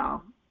their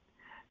vow.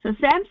 So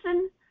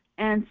Samson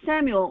and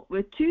Samuel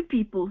were 2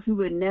 people who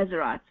were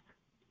Nazirites.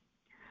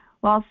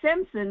 While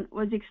Samson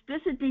was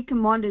explicitly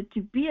commanded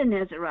to be a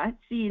Nazirite,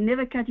 see, he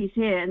never cut his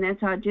hair, and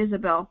that's how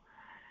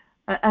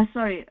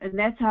and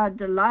that's how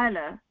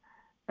Delilah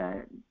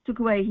took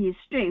away his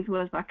strength,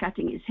 was by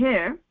cutting his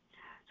hair.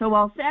 So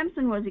while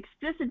Samson was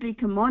explicitly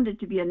commanded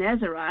to be a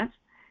Nazirite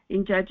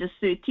in Judges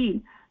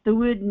 13, the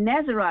word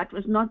Nazirite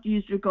was not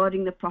used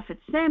regarding the prophet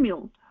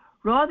Samuel.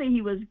 Rather,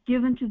 he was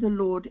given to the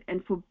Lord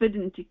and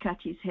forbidden to cut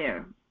his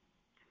hair.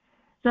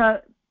 So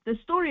the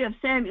story of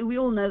Samuel, we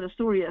all know the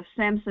story of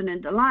Samson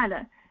and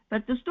Delilah,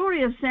 but the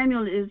story of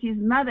Samuel is his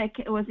mother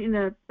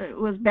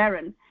was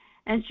barren,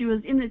 and she was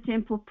in the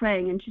temple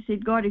praying, and she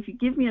said, God, if you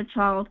give me a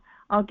child,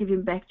 I'll give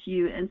him back to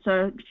you. And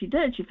so she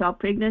did. She fell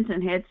pregnant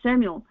and had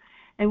Samuel.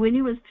 And when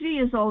he was 3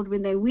 years old,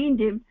 when they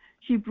weaned him,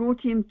 she brought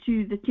him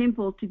to the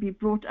temple to be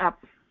brought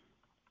up.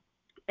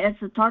 As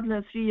a toddler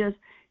of 3 years,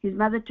 his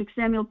mother took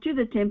Samuel to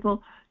the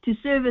temple to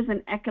serve as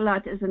an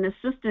acolyte, as an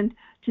assistant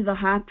to the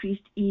high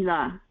priest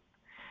Eli.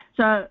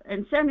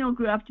 And Samuel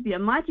grew up to be a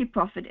mighty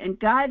prophet and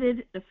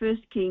guided the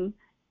first king,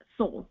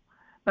 Saul.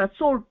 But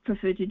Saul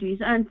preferred to do his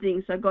own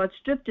thing, so God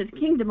stripped the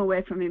kingdom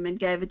away from him and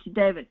gave it to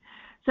David.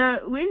 So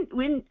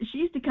when she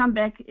used to come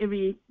back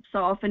every so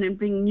often and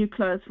bring new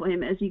clothes for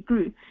him as he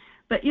grew.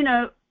 But, you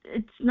know,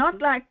 it's not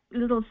like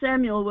little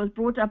Samuel was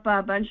brought up by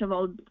a bunch of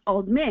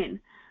old men,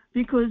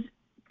 because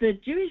the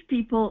Jewish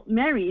people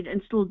married,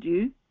 and still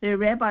do. Their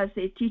rabbis,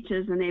 their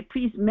teachers, and their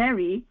priests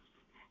marry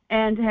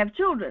and have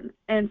children.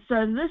 And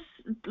so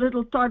this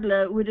little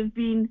toddler would have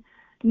been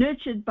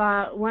nurtured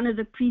by one of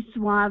the priest's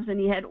wives, and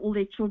he had all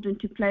their children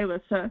to play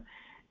with. So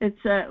it's,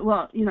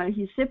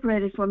 he's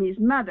separated from his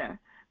mother,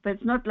 but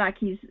it's not like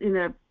he's in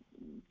a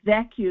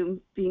vacuum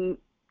being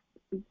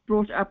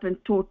brought up and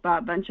taught by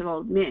a bunch of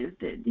old men.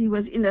 He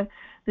was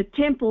the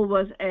temple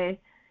was a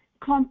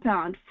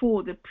compound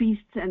for the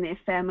priests and their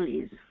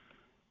families.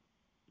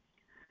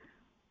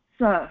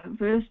 So,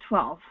 verse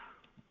 12.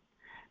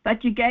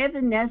 But you gave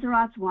the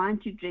Nazarites wine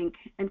to drink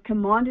and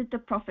commanded the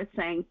prophet,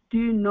 saying,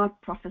 do not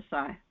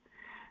prophesy.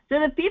 So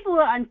the people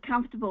were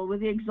uncomfortable with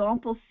the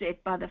example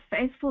set by the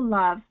faithful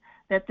lives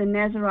that the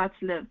Nazarites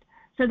lived,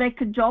 so they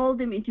cajoled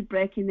them into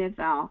breaking their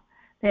vow.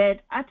 They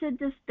had utter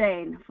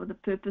disdain for the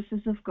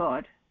purposes of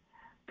God.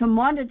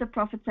 Commanded the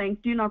prophet, saying,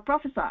 do not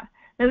prophesy.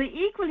 They were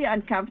equally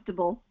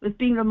uncomfortable with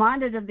being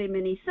reminded of their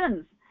many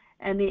sins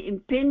and their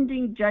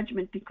impending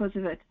judgment because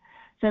of it.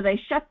 So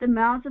they shut the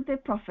mouths of their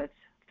prophets,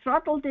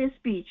 throttled their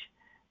speech,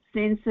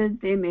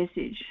 censored their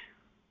message.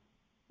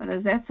 What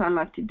does that sound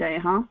like today,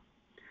 huh?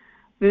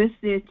 Verse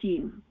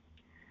 13.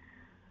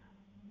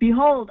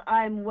 Behold,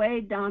 I am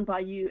weighed down by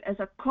you, as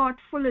a cart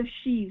full of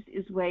sheaves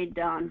is weighed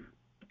down.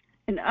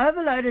 An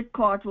overloaded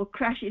cart will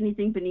crush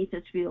anything beneath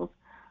its wheels.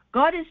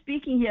 God is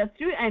speaking here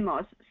through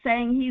Amos,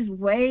 saying he's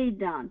weighed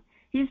down.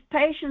 His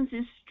patience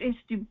is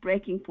stressed to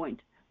breaking point.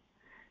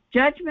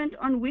 Judgment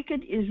on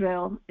wicked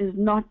Israel is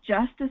not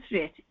just a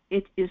threat,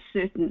 it is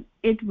certain.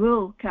 It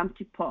will come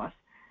to pass.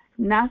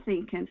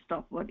 Nothing can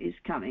stop what is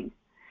coming.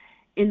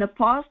 In the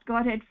past,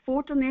 God had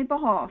fought on their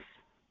behalf,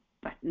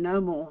 but no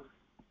more.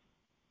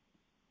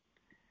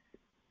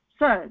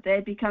 So they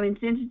had become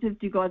insensitive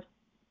to God's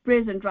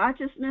present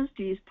righteousness,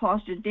 to his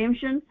past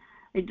redemption.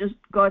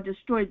 God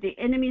destroyed their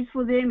enemies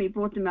for them. He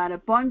brought them out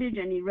of bondage,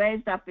 and he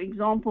raised up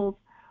examples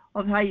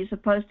of how you're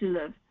supposed to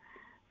live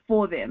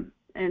for them.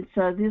 And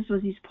so this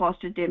was his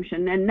past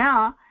redemption. And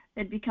now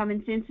they'd become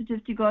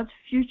insensitive to God's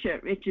future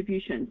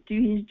retribution,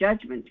 to his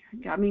judgment,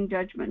 coming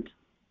judgment.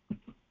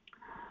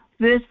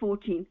 Verse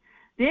 14.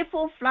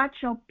 Therefore flight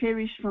shall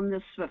perish from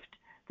the swift.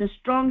 The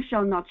strong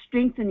shall not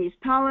strengthen his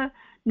power,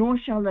 nor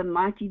shall the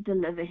mighty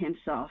deliver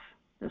himself.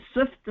 The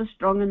swift, the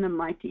strong, and the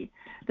mighty.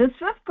 The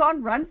swift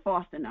can't run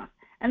fast enough,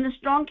 and the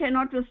strong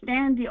cannot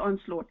withstand the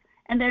onslaught,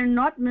 and they are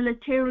not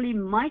militarily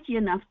mighty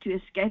enough to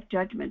escape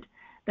judgment.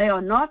 They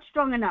are not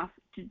strong enough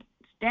to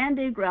stand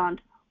their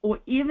ground or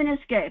even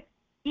escape,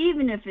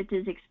 even if it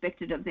is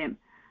expected of them.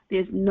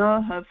 There's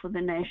no hope for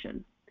the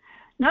nation.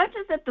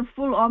 Notice that the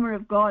full armor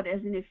of God,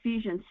 as in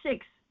Ephesians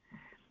 6,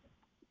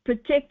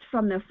 protect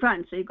from the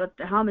front. So you've got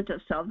the helmet of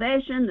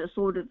salvation, the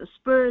sword of the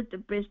Spirit, the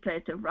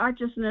breastplate of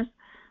righteousness,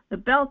 the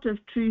belt of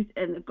truth,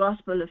 and the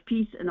gospel of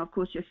peace, and of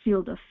course your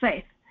shield of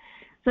faith.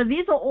 So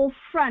these are all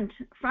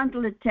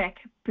frontal attack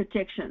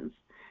protections.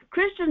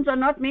 Christians are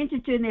not meant to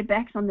turn their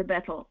backs on the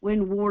battle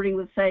when warring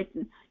with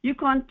Satan. You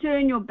can't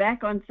turn your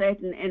back on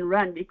Satan and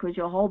run because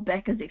your whole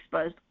back is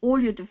exposed. All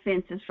your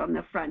defense is from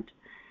the front.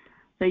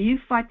 So you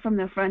fight from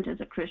the front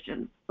as a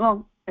Christian.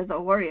 Well, as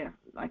a warrior,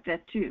 like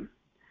that too.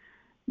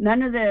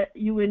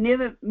 You were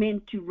never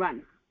meant to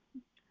run.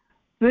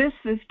 Verse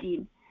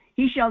 15.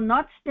 He shall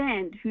not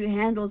stand who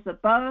handles the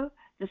bow,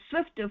 the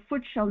swift of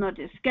foot shall not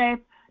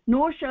escape,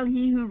 nor shall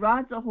he who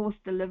rides a horse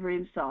deliver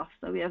himself.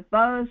 So we have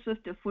bow,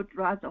 swift of foot,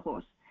 rides a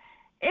horse.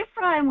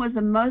 Ephraim was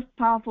the most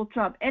powerful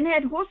tribe, and they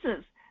had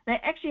horses. They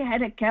actually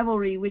had a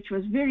cavalry, which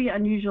was very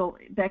unusual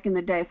back in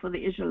the day for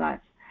the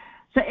Israelites.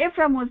 So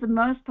Ephraim was the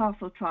most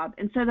powerful tribe,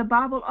 and so the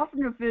Bible often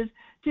refers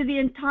to the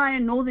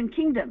entire northern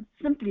kingdom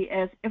simply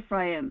as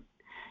Ephraim.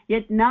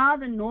 Yet now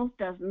the north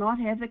does not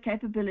have the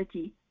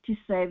capability to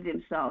save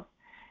themselves.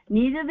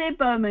 Neither their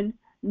bowmen,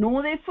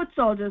 nor their foot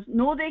soldiers,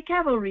 nor their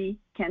cavalry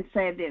can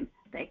save them.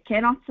 They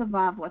cannot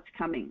survive what's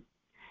coming.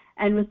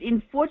 And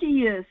within 40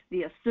 years,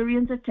 the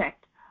Assyrians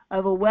attacked,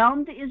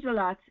 overwhelmed the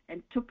Israelites,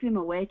 and took them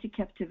away to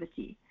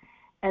captivity.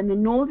 And the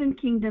northern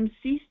kingdom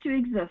ceased to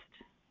exist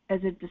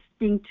as a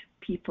distinct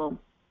people.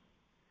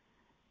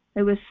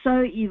 They were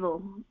so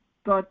evil,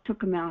 God took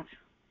them out.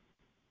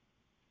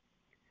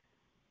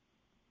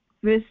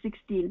 Verse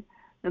 16,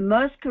 the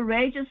most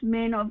courageous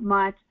men of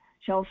might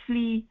shall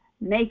flee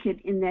naked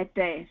in that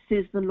day,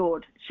 says the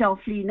Lord. Shall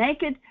flee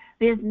naked.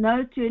 There's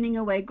no turning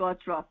away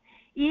God's wrath.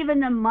 Even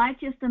the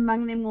mightiest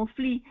among them will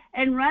flee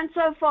and run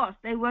so fast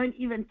they won't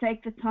even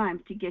take the time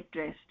to get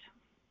dressed.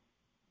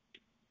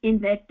 In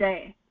that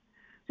day.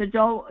 So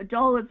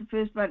Joel was the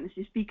first one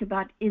to speak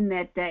about in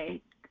that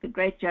day, the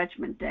great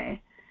judgment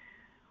day,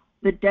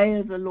 the day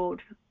of the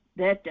Lord,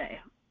 that day,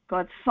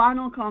 God's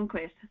final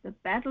conquest, the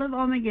battle of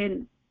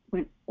Armageddon,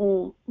 when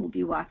all will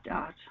be wiped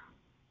out.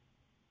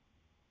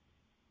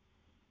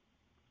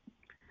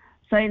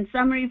 So in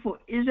summary, for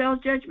Israel's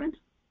judgment,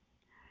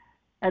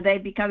 they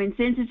become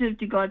insensitive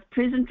to God's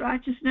present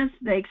righteousness.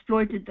 They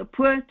exploited the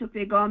poor, took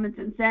their garments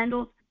and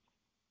sandals.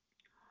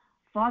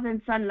 Father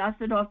and son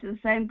lusted after the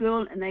same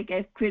girl, and they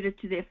gave credit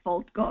to their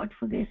false god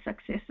for their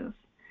successes.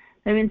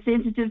 They were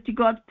insensitive to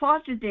God's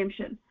past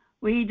redemption,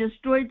 where he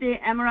destroyed their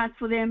Amorites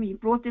for them. He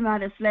brought them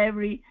out of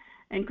slavery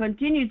and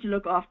continued to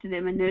look after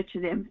them and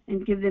nurture them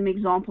and give them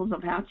examples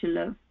of how to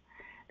live.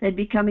 They'd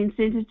become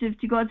insensitive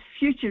to God's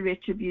future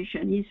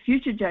retribution, his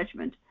future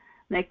judgment.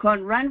 They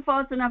can't run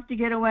fast enough to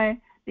get away.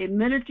 Their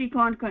military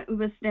can't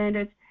withstand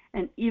it,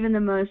 and even the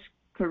most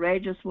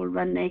courageous will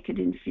run naked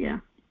in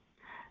fear.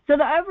 So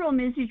the overall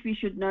message we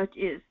should note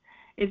is,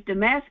 if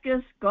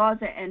Damascus,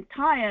 Gaza, and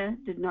Tyre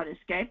did not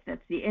escape,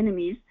 that's the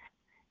enemies,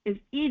 if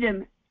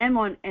Edom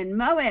Ammon and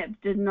Moab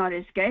did not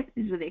escape,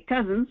 these were their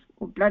cousins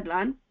or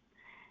bloodline,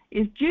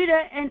 if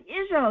Judah and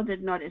Israel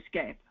did not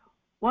escape,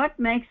 what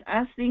makes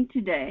us think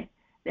today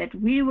that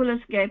we will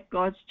escape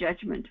God's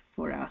judgment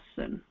for our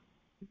sin?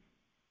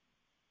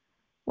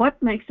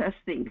 What makes us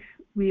think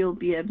we'll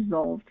be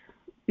absolved?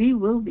 We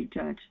will be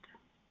judged.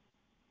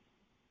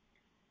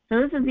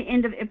 So this is the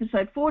end of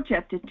episode 4,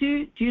 chapter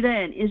 2. Judah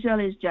and Israel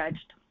is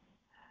judged.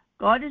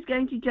 God is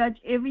going to judge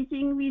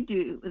everything we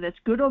do, whether it's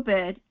good or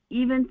bad,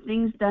 even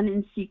things done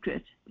in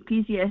secret.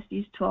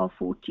 Ecclesiastes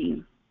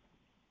 12:14.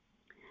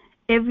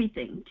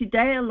 Everything.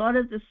 Today, a lot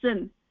of the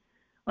sin,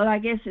 well, I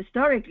guess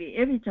historically,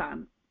 every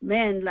time,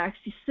 man likes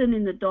to sin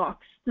in the dark,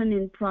 sin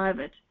in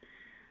private.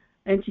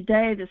 And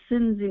today, the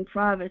sins in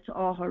private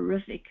are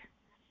horrific.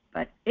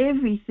 But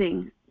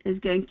everything is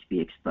going to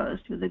be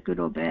exposed, whether good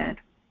or bad.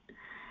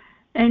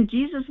 And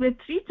Jesus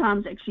wept 3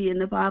 times, actually, in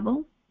the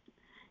Bible.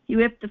 He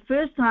wept the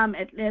first time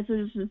at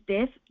Lazarus'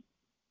 death.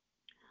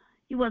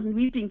 He wasn't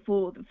weeping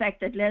for the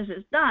fact that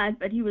Lazarus died,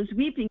 but he was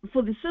weeping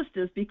for the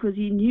sisters because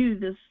he knew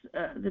this,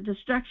 the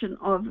destruction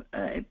of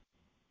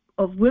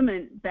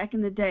women back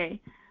in the day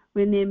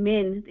when their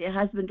men, their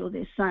husband or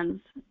their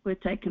sons were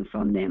taken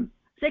from them.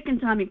 Second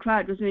time he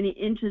cried was when he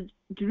entered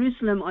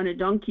Jerusalem on a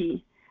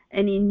donkey,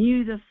 and he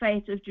knew the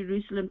fate of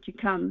Jerusalem to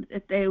come,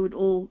 that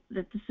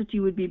the city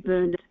would be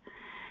burned.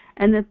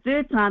 And the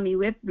third time he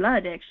wept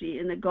blood, actually,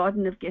 in the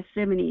Garden of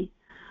Gethsemane,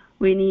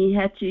 when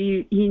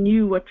he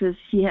knew what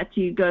he had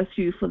to go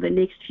through for the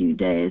next few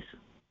days.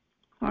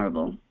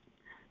 Horrible.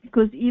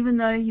 Because even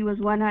though he was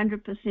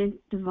 100%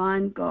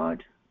 divine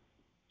God,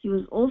 he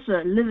was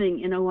also living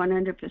in a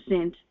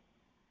 100%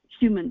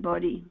 human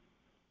body.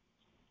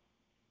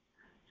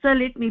 So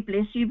let me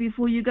bless you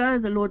before you go.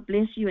 The Lord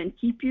bless you and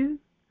keep you.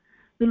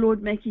 The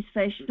Lord make his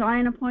face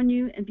shine upon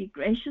you and be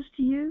gracious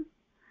to you.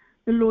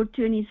 The Lord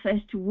turn his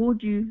face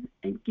toward you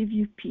and give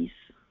you peace.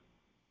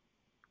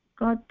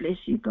 God bless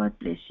you. God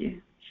bless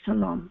you.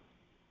 Shalom.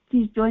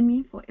 Please join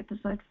me for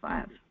episode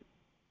 5.